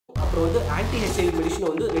அப்புறம் வந்து anti HIV medicine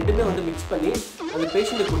வந்து ரெண்டுமே வந்து மிக்ஸ் பண்ணி அந்த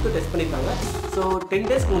பேஷண்ட்டுக்கு கொடுத்து டெஸ்ட் பண்ணியிருக்காங்க. ஸோ 10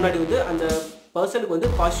 டேஸ்க்கு முன்னாடி வந்து அந்த பர்சனுக்கு வந்து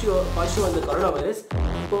பாசிட்டிவ் அந்த கொரோனா வைரஸ்.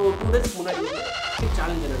 இப்போது 2 டேஸ்க்கு முன்னாடி வந்து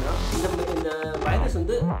சேலஞ்ச் என்னென்னா இந்த வைரஸ்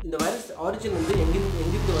வந்து இந்த வைரஸ் ஆரிஜின் வந்து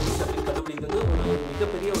எங்கிருந்து வந்துச்சு அப்படின்னு கண்டுபிடிக்கிறது வந்து ஒரு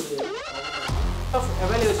மிகப்பெரிய ஒரு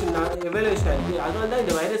எவாலுவேஷன் இருக்குது. அதனால தான்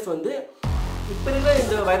இந்த வைரஸ் வந்து இப்போ இருக்கிற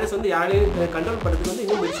இந்த வைரஸ் வந்து யாரையும் கண்ட்ரோல் பண்ணுறதுக்கு வந்து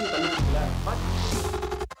இன்னும் மெடிசன் கண்டுபிடிக்கல.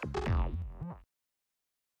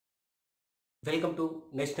 Welcome to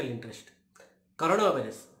national interest. Corona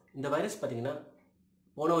virus, இந்த வைரஸ் பார்த்திங்கன்னா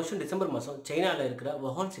போன வருஷம் டிசம்பர் மாதம் சைனாவில் இருக்கிற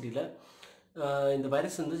வொஹான் சிட்டியில் இந்த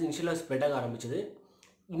வைரஸ் வந்து இனிஷியலாக ஸ்ப்ரெட் ஆக ஆரம்பிச்சது.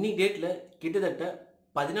 இன்னைக்கு டேட்டில் கிட்டத்தட்ட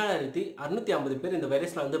 14,650 பேர் இந்த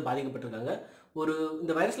வைரஸில் வந்து பாதிக்கப்பட்டிருக்காங்க.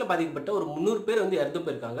 இந்த வைரஸில் பாதிக்கப்பட்ட ஒரு 300 பேர் வந்து இறந்து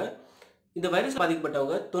போயிருக்காங்க. இந்த வைரஸ்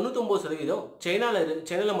பாதிக்கப்பட்டவங்க 99%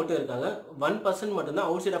 சைனாவில் மட்டும் இருக்காங்க. 1% மட்டும்தான்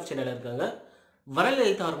அவுட் சைட் ஆஃப் சைனாவில் இருக்காங்க. வேர்ல்ட்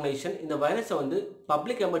ஹெல்த் ஆர்கனைசேஷன் இந்த வைரஸை வந்து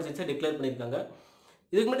பப்ளிக் எமர்ஜென்சியாக டிக்ளேர் பண்ணியிருக்காங்க.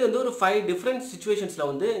 இதுக்கு முன்னாடி வந்து ஒரு 5 டிஃப்ரெண்ட் சிச்சுவேஷன்ஸில்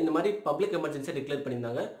வந்து இந்த மாதிரி பப்ளிக் எமர்ஜென்சியாக டிக்ளேர்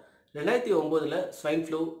பண்ணியிருந்தாங்க. 2009 swine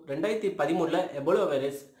flu, 2013 Ebola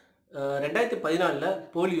virus, 2014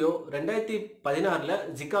 polio, 2016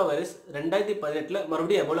 Zika virus, 2018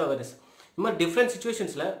 மறுபடியும் எபோலா வைரஸ். இந்த மாதிரி டிஃப்ரெண்ட்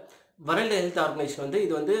சிச்சுவேஷன்ஸில் வேர்ல்ட் ஹெல்த் ஆர்கனைசேஷன் வந்து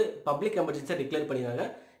இது வந்து பப்ளிக் எமர்ஜென்சியாக டிக்ளேர் பண்ணியிருந்தாங்க.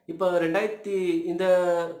 இப்போ இந்த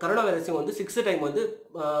கரோனா வைரஸையும் வந்து 6th டைம் வந்து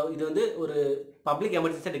இது வந்து ஒரு பப்ளிக்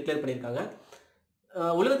எமர்ஜென்சியாக டிக்ளேர் பண்ணியிருக்காங்க.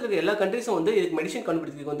 உலகத்தில் இருக்கிற எல்லா கண்ட்ரிஸும் வந்து இதுக்கு மெடிசன்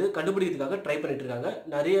கண்டுபிடிக்கிறதுக்காக ட்ரை பண்ணிட்டு இருக்காங்க.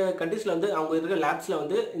 நிறைய கண்ட்ரீஸில் வந்து அவங்க இருக்கிற லேப்ஸில்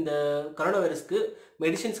வந்து இந்த கரோனா வைரஸ்க்கு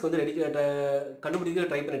மெடிசின்ஸ்க்கு வந்து கண்டுபிடிக்க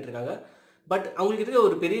ட்ரை பண்ணிட்டு இருக்காங்க. பட் அவங்களுக்கு இருக்கிற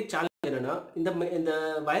ஒரு பெரிய சேலஞ்ச் என்னன்னா இந்த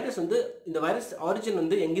வைரஸ் ஆரிஜின்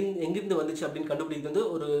வந்து எங்கிருந்து வந்துச்சு அப்படின்னு கண்டுபிடிக்கிறது வந்து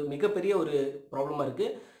ஒரு மிகப்பெரிய ஒரு ப்ராப்ளமாக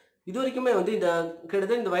இருக்குது. இது வரைக்குமே வந்து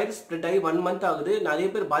கிட்டத்தட்ட இந்த வைரஸ் ஸ்ப்ரெட் ஆகி 1 month ஆகுது. நிறைய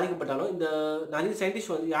பேர் பாதிக்கப்பட்டாலும் நிறைய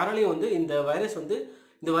சயின்டிஸ்ட் வந்து யாராலையும் வந்து இந்த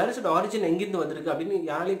வைரஸோட ஆரிஜின் எங்கிருந்து வந்திருக்கு அப்படின்னு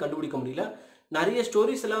யாராலையும் கண்டுபிடிக்க முடியல. நிறைய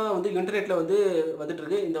ஸ்டோரிஸ் எல்லாம் வந்து இன்டர்நெட்டில் வந்து வந்துட்டு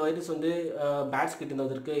இருக்கு. இந்த வைரஸ் வந்து பேட்ஸ் கிட்ட இருந்து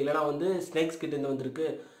வந்திருக்கு, இல்லைனா வந்து ஸ்னேக்ஸ் கிட்ட இருந்து வந்திருக்கு,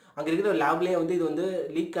 அங்கே இருக்கிற லேப்லேயே வந்து இது வந்து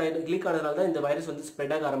லீக் ஆனதுனால தான் இந்த வைரஸ் வந்து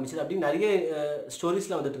ஸ்ப்ரெட் ஆக ஆரம்பிச்சது அப்படின்னு நிறைய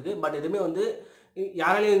ஸ்டோரிஸ்லாம் வந்துட்டு இருக்கு. பட் எதுவுமே வந்து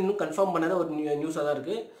யாராலையும் இன்னும் கன்ஃபார்ம் பண்ணாத ஒரு நியூஸாக தான்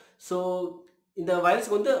இருக்குது. ஸோ இந்த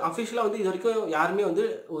வைரஸ்க்கு வந்து அஃபிஷியலாக வந்து இது வரைக்கும் யாருமே வந்து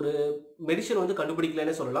ஒரு மெடிசன் வந்து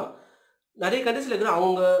கண்டுபிடிக்கலன்னு சொல்லலாம். நிறைய கண்ட்ரீஸில்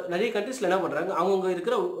என்ன பண்ணுறாங்க, அவங்க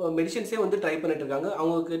இருக்கிற மெடிசன்ஸே வந்து ட்ரை பண்ணிட்டு இருக்காங்க.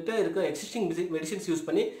 அவங்கக்கிட்ட இருக்கிற எக்ஸிஸ்டிங் மெடிசன்ஸ் யூஸ்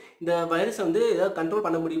பண்ணி இந்த வைரஸை வந்து ஏதாவது கண்ட்ரோல்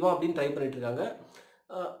பண்ண முடியுமா அப்படின்னு ட்ரை பண்ணிட்டு இருக்காங்க.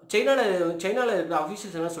 சைனாவில் இருக்கிற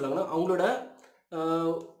அஃபீஷியல்ஸ் என்ன சொல்கிறாங்கன்னா, அவங்களோட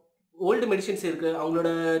ஓல்டு மெடிசன்ஸ் இருக்குது, அவங்களோட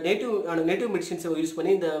நேட்டிவ் மெடிசன்ஸை யூஸ்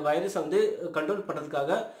பண்ணி இந்த வைரஸை வந்து கண்ட்ரோல்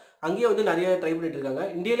பண்ணுறதுக்காக அங்கேயே வந்து நிறைய ட்ரை பண்ணிட்டு இருக்காங்க.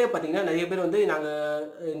 இந்தியாவிலே பார்த்தீங்கன்னா நிறைய பேர் வந்து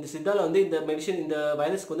நாங்கள் இந்த சித்தாவில் வந்து இந்த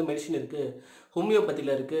வைரஸ்க்கு வந்து மெடிசன் இருக்குது,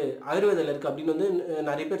 ஹோமியோபதியில் இருக்குது, ஆயுர்வேதில் இருக்குது அப்படின்னு வந்து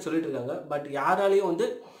நிறைய பேர் சொல்லிட்டு இருக்காங்க. பட் யாராலையும் வந்து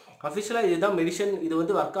அஃபிஷியலாக இதுதான் மெடிசன், இது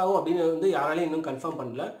வந்து ஒர்க் ஆகும் அப்படின்னு வந்து யாராலையும் இன்னும் கன்ஃபார்ம்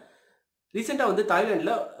பண்ணல. ரீசெண்டாக வந்து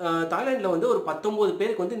தாய்லாண்டில் வந்து ஒரு 19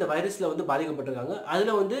 பேருக்கு வந்து இந்த வைரஸில் வந்து பாதிக்கப்பட்டிருக்காங்க.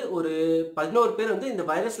 அதில் வந்து ஒரு 11 பேர் வந்து இந்த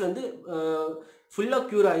வைரஸில் வந்து ஃபுல்லாக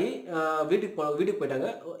க்யூர் ஆகி வீட்டுக்கு போயிட்டாங்க.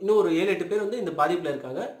 இன்னும் ஒரு 7-8 பேர் வந்து இந்த பாதிப்பில்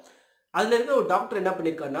இருக்காங்க. அதில் இருக்கிற ஒரு டாக்டர் என்ன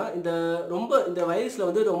பண்ணியிருக்காருன்னா, இந்த வைரஸில்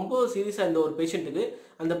வந்து ரொம்ப சீரியஸாக இருந்த ஒரு பேஷண்ட்டுக்கு,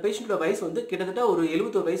 அந்த பேஷண்ட்டோட வயசு வந்து கிட்டத்தட்ட ஒரு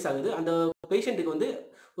 71 வயசு ஆகுது. அந்த பேஷண்ட்டுக்கு வந்து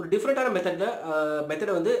ஒரு டிஃப்ரெண்ட்டான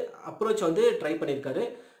மெத்தடை வந்து அப்ரோச் வந்து ட்ரை பண்ணியிருக்காரு.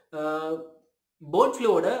 பேர்ட்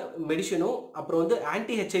ஃப்ளூவோட மெடிசனும் அப்புறம் வந்து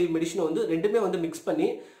ஆன்டி ஹெச்ஐவி மெடிசனும் வந்து ரெண்டுமே வந்து மிக்ஸ் பண்ணி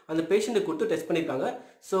அந்த பேஷண்ட்டுக்கு கொடுத்து டெஸ்ட் பண்ணியிருக்காங்க.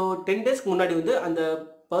 ஸோ 10 டேஸ்க்கு முன்னாடி வந்து அந்த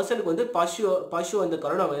பர்சனுக்கு வந்து பாசிட்டிவ் அந்த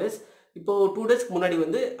கொரோனா வைரஸ். இப்போது 2 டேஸ்க்கு முன்னாடி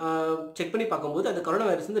வந்து செக் பண்ணி பார்க்கும்போது அந்த கொரோனா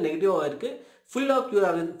வைரஸ் வந்து நெகட்டிவாக இருக்குது. ஃபுல்லாக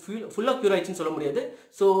க்யூர் ஆகிடுச்சுன்னு சொல்ல முடியாது.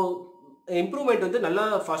 ஸோ இம்ப்ரூவ்மெண்ட் வந்து நல்லா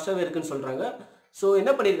ஃபாஸ்ட்டாகவே இருக்குதுன்னு சொல்கிறாங்க. ஸோ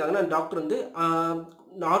என்ன பண்ணியிருக்காங்கன்னா, டாக்டர் வந்து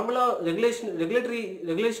நார்மலாக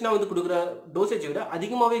ரெகுலேஷனாக வந்து கொடுக்குற டோசேஜை விட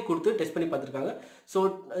அதிகமாகவே கொடுத்து டெஸ்ட் பண்ணி பார்த்துருக்காங்க. ஸோ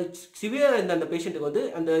சிவியராக இருந்த அந்த பேஷண்ட்டுக்கு வந்து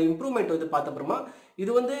அந்த இம்ப்ரூவ்மெண்ட் வந்து பார்த்தப்பறமா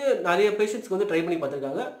இது வந்து நிறைய பேஷண்ட்ஸ்க்கு வந்து ட்ரை பண்ணி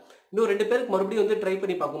பார்த்துருக்காங்க. இன்னும் 2 பேருக்கு மறுபடியும் வந்து ட்ரை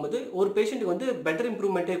பண்ணி பார்க்கும்போது ஒரு பேஷண்ட்டுக்கு வந்து பெட்டர்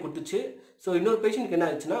இம்ப்ரூவ்மெண்ட்டே கொடுத்துச்சு. ஸோ இன்னொரு பேஷண்ட்டுக்கு என்ன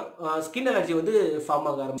ஆச்சுன்னா, ஸ்கின் அலர்ஜி வந்து ஃபார்ம்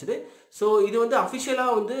ஆக ஆரம்பிச்சிது. ஸோ இது வந்து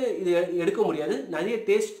அஃபிஷியலாக வந்து இது எடுக்க முடியாது. நிறைய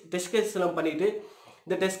டெஸ்ட் கேஸஸ்லாம் பண்ணிவிட்டு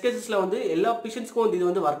இந்த டெஸ்ட் கேஸஸில் வந்து எல்லா பேஷண்ட்ஸ்க்கும் வந்து இது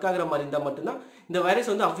வந்து ஒர்க் ஆகிற மாதிரி இருந்தால் மட்டும்தான் இந்த வைரஸ்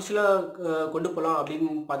வந்து அஃபிஷியலாக கொண்டு போகலாம் அப்படின்னு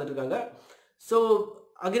பார்த்துட்டு இருக்காங்க. ஸோ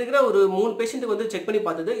அங்கே இருக்கிற ஒரு 3 பேஷண்ட்டுக்கு வந்து செக் பண்ணி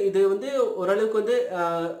பார்த்தது, இது வந்து ஓரளவுக்கு வந்து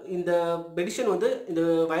இந்த மெடிசன் வந்து இந்த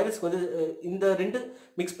வைரஸ்க்கு வந்து இந்த 2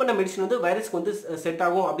 மிக்ஸ் பண்ண மெடிசன் வந்து வைரஸ்க்கு வந்து செட்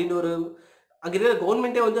ஆகும் அப்படின்னு ஒரு அங்கே இருக்கிற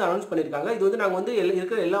கவர்மெண்ட்டே வந்து அனௌன்ஸ் பண்ணியிருக்காங்க. இது வந்து நாங்கள் வந்து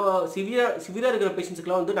இருக்கிற எல்லா சிவியராக இருக்கிற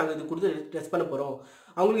பேஷண்ட்ஸ்க்குலாம் வந்து நாங்கள் இது கொடுத்து டெஸ்ட் பண்ண போகிறோம்.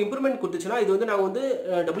 அவங்களுக்கு இம்ப்ரூவ்மெண்ட் கொடுத்துச்சுன்னா இது வந்து நாங்கள் வந்து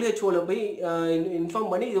WHO போய்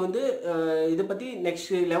இன்ஃபார்ம் பண்ணி இது வந்து இதை பற்றி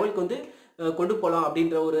நெக்ஸ்ட் லெவலுக்கு வந்து கொண்டு போகலாம்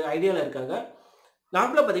அப்படின்ற ஒரு ஐடியாவில் இருக்காங்க.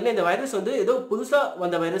 நார்மலாக பார்த்தீங்கன்னா இந்த வைரஸ் வந்து ஏதோ புதுசாக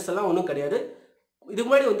வந்த வைரஸ் எல்லாம் ஒன்றும் கிடையாது. இதுக்கு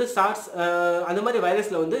முன்னாடி வந்து சார்ஸ் அந்த மாதிரி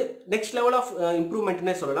வைரஸில் வந்து நெக்ஸ்ட் லெவல் ஆஃப்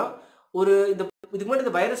இம்ப்ரூவ்மெண்ட்னே சொல்லலாம். இதுக்கு முன்னாடி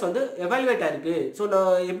இந்த வைரஸ் வந்து எவாலுவேட் ஆயிருக்கு. ஸோ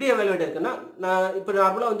நான் எப்படி எவாலுவேட் ஆயிருக்குன்னா, நான் இப்போ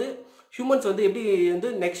நார்மலாக வந்து ஹியூமன்ஸ் வந்து எப்படி வந்து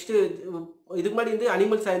நெக்ஸ்ட்டு இதுக்கு முன்னாடி வந்து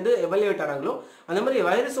அனிமல்ஸாக இருந்து எவாலுவேட் ஆனாங்களோ அந்த மாதிரி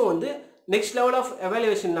வைரஸும் வந்து நெக்ஸ்ட் லெவல் ஆஃப்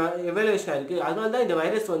எவாலுவேஷன் ஆயிருக்கு. அதனால தான் இந்த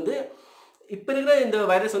வைரஸ் வந்து இப்போ இருக்கிற இந்த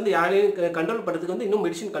வைரஸ் வந்து யாரையும் கண்ட்ரோல் பண்ணுறதுக்கு வந்து இன்னும்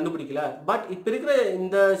மெடிசின் கண்டுபிடிக்கல. பட் இப்போ இருக்கிற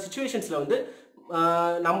இந்த சுச்சுவேஷன்ஸில் வந்து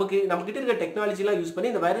நம்மக்கிட்ட இருக்கிற டெக்னாலஜிலாம் யூஸ்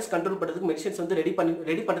பண்ணி இந்த வைரஸ் கண்ட்ரோல் பண்ணுறதுக்கு மெடிசன்ஸ் வந்து ரெடி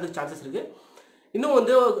பண்ணுறதுக்கு சான்சஸ் இருக்குது. இன்னும்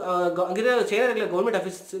வந்து அங்கே சைனா இருக்கிற government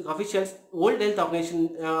officials, world health organisation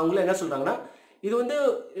அவங்களாம் என்ன சொல்கிறாங்கன்னா, இது வந்து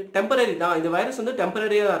டெம்பரரி தான், இந்த வைரஸ் வந்து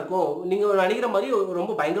டெம்பரரியாக தான் இருக்கும். நீங்கள் நினைக்கிற மாதிரி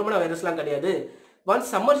ரொம்ப பயங்கரமான வைரஸ்லாம் கிடையாது.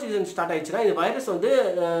 ஒன்ஸ் சம்மர் சீசன் ஸ்டார்ட் ஆயிடுச்சுன்னா இந்த வைரஸ் வந்து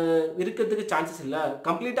இருக்கிறதுக்கு சான்சஸ் இல்லை,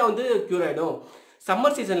 கம்ப்ளீட்டாக வந்து க்யூர் ஆகிடும்.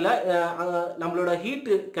 சம்மர் சீசனில் நம்மளோட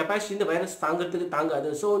ஹீட் கெப்பாசிட்டி இந்த வைரஸ்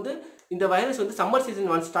தாங்காது. ஸோ வந்து இந்த வைரஸ் வந்து சம்மர்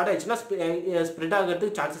சீசன் ஒன்ஸ் ஸ்டார்ட் ஆயிடுச்சுன்னா ஸ்ப்ரெட்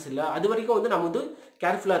ஆகிறதுக்கு சான்சஸ் இல்லை. அது வரைக்கும் வந்து நம்ம வந்து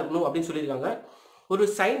கேர்ஃபுல்லாக இருக்கணும் அப்படின்னு சொல்லியிருக்காங்க. ஒரு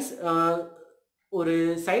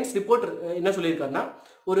சயின்ஸ் ரிப்போர்ட்டர் என்ன சொல்லியிருக்காருன்னா,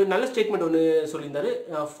 ஒரு நல்ல ஸ்டேட்மெண்ட் ஒன்று சொல்லியிருந்தாரு.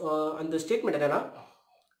 அந்த ஸ்டேட்மெண்ட் என்னன்னா,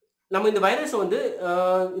 நம்ம இந்த வைரஸை வந்து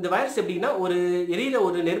இந்த வைரஸ் எப்படின்னா எரியிற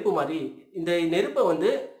ஒரு நெருப்பு மாதிரி, இந்த நெருப்பை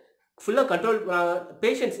வந்து ஃபுல்லாக கண்ட்ரோல்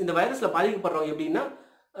பேஷண்ட்ஸ் இந்த வைரஸில் பாதிக்கப்படுறோம் எப்படின்னா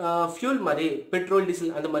ஃபியூல் மாதிரி, பெட்ரோல்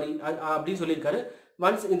டீசல் அந்த மாதிரி அப்படின்னு சொல்லியிருக்காரு.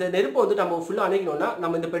 ஒன்ஸ் இந்த நெருப்பை வந்து நம்ம ஃபுல்லாக அணைக்கணும்னா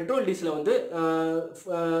நம்ம இந்த பெட்ரோல் டீசலை வந்து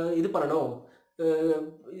இது பண்ணணும்,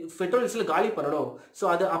 பெட்ரோல் டீசல் காலி பண்ணணும். ஸோ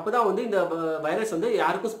அப்போ தான் வந்து இந்த வைரஸ் வந்து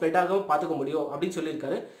யாருக்கும் ஸ்ப்ரெட் ஆகாமல் பார்த்துக்க முடியும் அப்படின்னு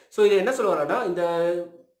சொல்லியிருக்காரு. ஸோ இது என்ன சொல்ல வரோன்னா, இந்த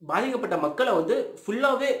பாதிக்கப்பட்ட மக்களை வந்து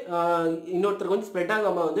ஃபுல்லாகவே இன்னொருத்தருக்கு வந்து ஸ்ப்ரெட்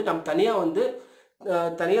ஆகாமல் வந்து நம்ம தனியாக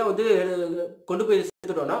வந்து கொண்டு போய்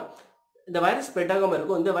சேர்த்துட்டோம்னா இந்த வைரஸ் ஸ்ப்ரெட் ஆகாமல்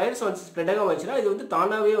இருக்கும். இந்த வைரஸ் வந்து ஸ்ப்ரெட் ஆகாமல் ஆச்சுன்னா இது வந்து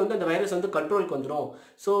தானாகவே வந்து அந்த வைரஸ் வந்து கண்ட்ரோலுக்கு வந்துடும்.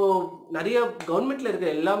 ஸோ நிறைய கவர்மெண்ட்டில்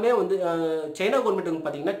இருக்கிற எல்லாமே வந்து சைனா கவர்மெண்ட் வந்து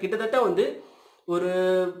பார்த்திங்கன்னா கிட்டத்தட்ட வந்து ஒரு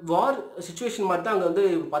வார் சுச்சுவேஷன் மாதிரி தான் அங்கே வந்து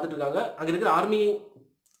பார்த்துட்டு இருக்காங்க. அங்கே இருக்கிற ஆர்மி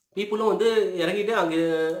பீப்புளும் வந்து இறங்கிட்டு அங்கே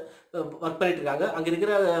ஒர்க் பண்ணிட்டு இருக்காங்க. அங்கே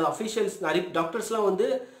இருக்கிற அஃபிஷியல்ஸ், நிறைய டாக்டர்ஸ்லாம் வந்து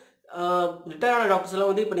ரிட்டையர் ஆன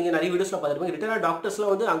டாக்டர்ஸ்லாம் வந்து இப்போ நீங்கள் நிறைய வீடியோஸில் பார்த்துருப்பீங்க. ரிட்டையர் ஆன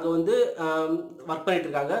டாக்டர்ஸ்லாம் வந்து அங்கே வந்து ஒர்க் பண்ணிட்டு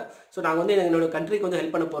இருக்காங்க. ஸோ நாங்கள் வந்து என்னோட கண்ட்ரிக்கு வந்து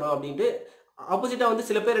ஹெல்ப் பண்ண போகிறோம் அப்படின்ட்டு. ஆப்போசிட்டாக வந்து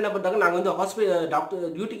சில பேர் என்ன பண்ணுறாங்க, நாங்கள் வந்து டாக்டர்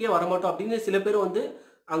டியூட்டிக்கே வரமாட்டோம் அப்படின்னு சில பேர் வந்து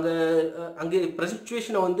அங்கே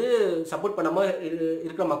சுச்சுவேஷனை வந்து சப்போர்ட் பண்ணாமல்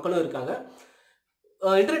இருக்கிற மக்களும் இருக்காங்க.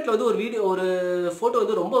 இன்டர்நெட்டில் வந்து ஒரு ஃபோட்டோ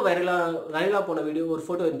வந்து ரொம்ப வைரலாக போன ஒரு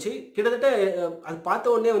ஃபோட்டோ இருந்துச்சு. கிட்டத்தட்ட அது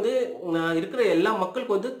பார்த்த உடனே வந்து இருக்கிற எல்லா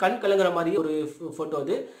மக்களுக்கும் வந்து கண் கலங்குற மாதிரி ஒரு ஃபோட்டோ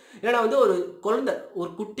அது. ஏன்னா வந்து ஒரு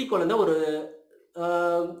குட்டி குழந்தை,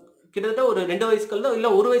 கிட்டத்தட்ட ஒரு 2 வயசு குழந்தை இல்லை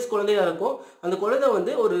 1 வயசு குழந்தையா இருக்கும். அந்த குழந்தை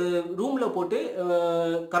வந்து ஒரு ரூமில் போட்டு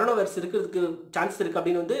கரோனா வைரஸ் இருக்கிறதுக்கு சான்ஸ் இருக்குது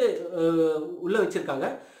அப்படின்னு வந்து உள்ளே வச்சுருக்காங்க.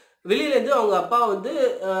 வெளியிலேருந்து அவங்க அப்பா வந்து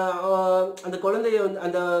அந்த குழந்தைய வந்து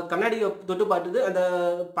அந்த கண்ணாடியை தொட்டு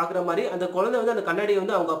பார்க்குற மாதிரி, அந்த குழந்தை வந்து அந்த கண்ணாடியை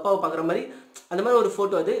வந்து அவங்க அப்பாவை பார்க்குற மாதிரி அந்த மாதிரி ஒரு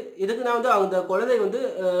ஃபோட்டோ அது. இதுக்கு நான் வந்து அந்த குழந்தைய வந்து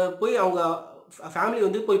போய் அவங்க ஃபேமிலி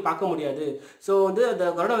வந்து போய் பார்க்க முடியாது. ஸோ வந்து அந்த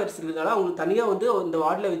கொரோனா வைரஸ் இருக்கிறதுனால அவங்களுக்கு தனியாக வந்து இந்த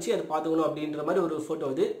வார்டில் வச்சு அதை பார்த்துக்கணும் அப்படின்ற மாதிரி ஒரு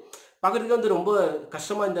ஃபோட்டோ அது. பார்க்குறதுக்கு வந்து ரொம்ப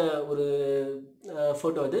கஷ்டமாக இந்த ஒரு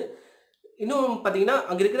ஃபோட்டோ அது. இன்னும் பார்த்தீங்கன்னா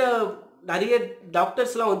அங்கே இருக்கிற நிறைய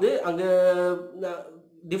டாக்டர்ஸ்லாம் வந்து அங்கே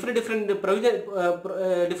டிஃப்ரெண்ட்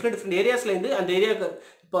ஏரியாஸ்லேருந்து அந்த ஏரியாவுக்கு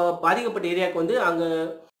இப்போ பாதிக்கப்பட்ட ஏரியாவுக்கு வந்து அங்கே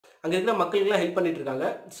இருக்கிற மக்களுக்கெல்லாம் ஹெல்ப் பண்ணிட்டு இருக்காங்க.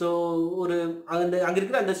 ஸோ அங்கே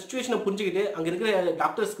இருக்கிற அந்த சுச்சுவேஷனை புரிஞ்சுக்கிட்டு அங்கே இருக்கிற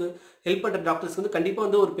டாக்டர்ஸ்க்கு ஹெல்ப் பண்ணுற டாக்டர்ஸ்க்கு வந்து கண்டிப்பாக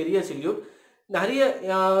வந்து ஒரு பெரிய செல்யூட். நிறைய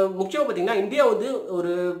முக்கியமாக பார்த்தீங்கன்னா இந்தியா வந்து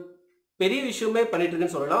ஒரு பெரிய விஷயமே பண்ணிட்டு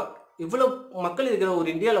இருக்குன்னு சொல்லலாம். இவ்வளோ மக்கள் இருக்கிற ஒரு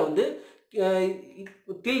இந்தியாவில் வந்து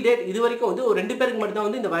டில் டேட் இது வரைக்கும் வந்து ஒரு 2 பேருக்கு மட்டும்தான்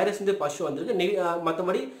வந்து இந்த வைரஸ் வந்து பாசிட்டிவ் வந்திருக்கு.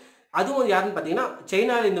 மற்றபடி அதுவும் யாருன்னு பார்த்தீங்கன்னா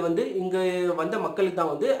சைனாலேருந்து வந்து இங்கே வந்த மக்களுக்கு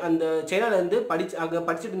தான் வந்து அந்த சைனாலேருந்து அங்கே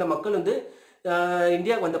படிச்சுட்டு இருந்த மக்கள் வந்து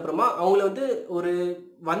இந்தியாவுக்கு வந்தப்புறமா அவங்கள வந்து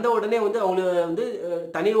வந்த உடனே வந்து அவங்கள வந்து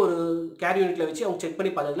தனி ஒரு கேர் யூனிட்டில் வச்சு அவங்க செக்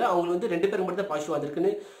பண்ணி பார்த்ததில் அவங்களுக்கு வந்து 2 பேருக்கு மட்டும் தான் பாசிட்டிவ்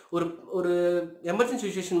வந்திருக்குன்னு ஒரு எமர்ஜென்சி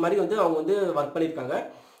சுச்சுவேஷன் மாதிரி வந்து அவங்க வந்து ஒர்க் பண்ணியிருக்காங்க.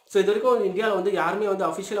 ஸோ இது வரைக்கும் இந்தியாவில் வந்து யாருமே வந்து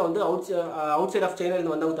அஃபிஷியலாக வந்து அவுட் சைட் ஆஃப்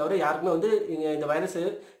சைனாலேருந்து வந்தவங்க தவிர யாருக்குமே வந்து இந்த வைரஸ்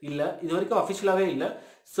இல்லை, இது வரைக்கும் அஃபிஷியலாகவே இல்லை.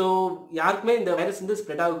 ஸோ யாருக்குமே இந்த வைரஸ் வந்து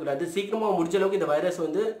ஸ்ப்ரெட் ஆகக்கூடாது. சீக்கிரமாக முடிஞ்ச அளவுக்கு இந்த வைரஸ்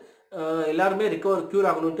வந்து எல்லாருமே க்யூர்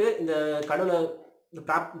ஆகணுன்ட்டு இந்த கடவுளை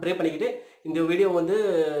ப்ரே பண்ணிக்கிட்டு இந்த வீடியோ வந்து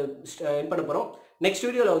என் பண்ண போகிறோம். நெக்ஸ்ட்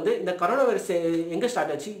வீடியோவில் வந்து இந்த கரோனா வைரஸ் எங்கே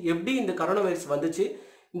ஸ்டார்ட் ஆச்சு, எப்படி இந்த கரோனா வைரஸ் வந்துச்சு,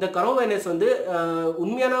 இந்த கரோனா வைரஸ் வந்து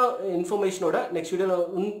உண்மையான இன்ஃபர்மேஷனோட நெக்ஸ்ட்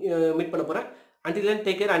வீடியோவில் மீட் பண்ண போகிறேன். Until then,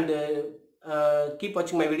 take care and keep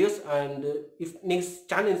watching my videos. And if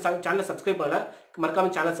நீங்கள் சேனலை சப்ஸ்கிரைப் பண்ணல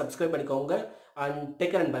மறக்காமல் சேனல் சப்ஸ்கிரைப் பண்ணிக்கோங்க. And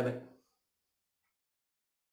take care and bye bye.